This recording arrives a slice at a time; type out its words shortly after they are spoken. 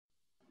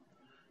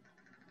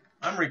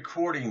I'm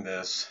recording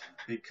this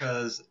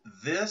because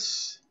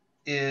this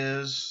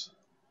is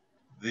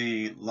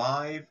the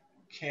live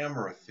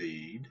camera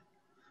feed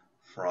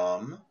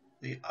from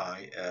the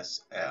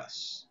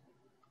ISS.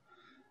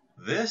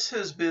 This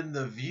has been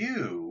the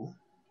view.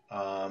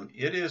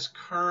 It is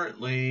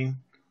currently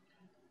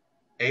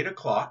 8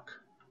 o'clock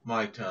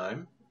my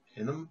time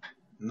in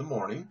the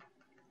morning.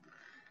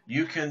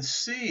 You can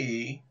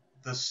see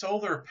the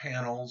solar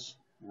panels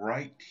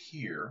right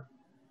here.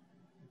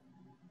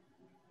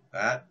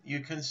 That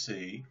you can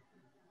see,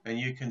 and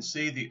you can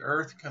see the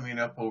Earth coming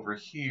up over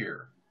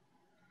here.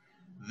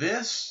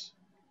 This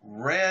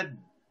red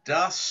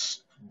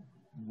dust,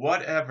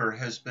 whatever,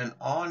 has been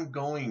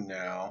ongoing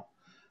now.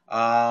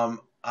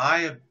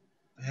 I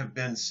have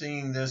been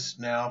seeing this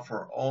now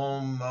for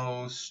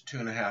almost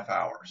 2.5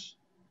 hours.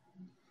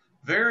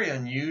 Very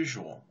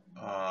unusual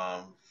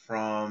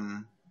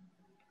from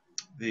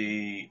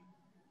the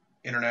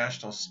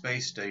International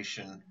Space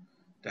Station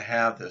to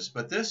have this,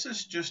 but this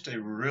is just a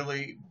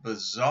really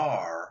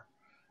bizarre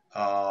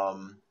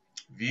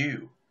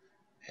view,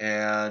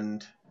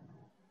 and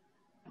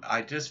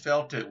I just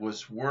felt it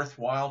was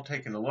worthwhile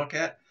taking a look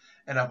at.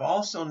 And I've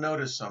also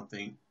noticed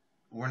something.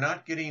 We're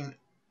not getting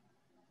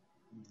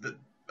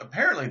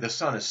apparently the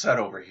sun is set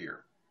over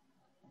here,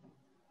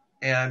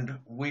 and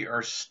we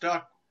are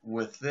stuck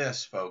with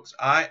this, folks.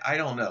 I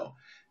don't know.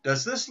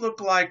 Does this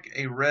look like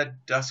a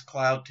red dust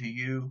cloud to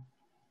you?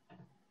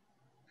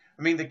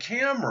 I mean, the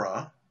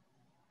camera,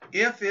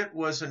 if it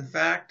was in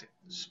fact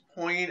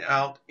pointing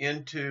out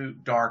into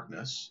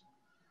darkness,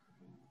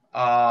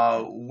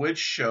 would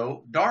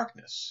show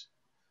darkness.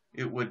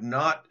 It would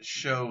not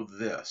show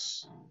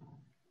this.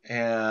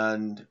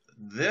 And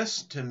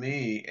this, to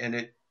me,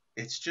 and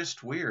it's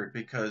just weird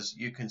because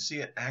you can see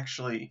it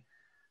actually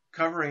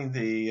covering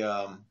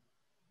the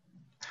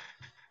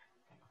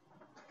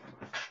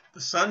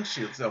sun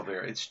shields over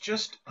there. It's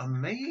just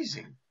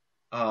amazing.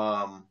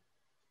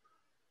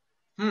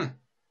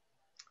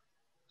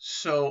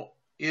 So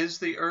is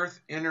the Earth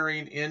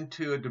entering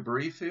into a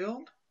debris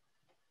field?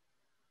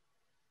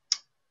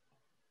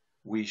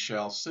 We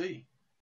shall see.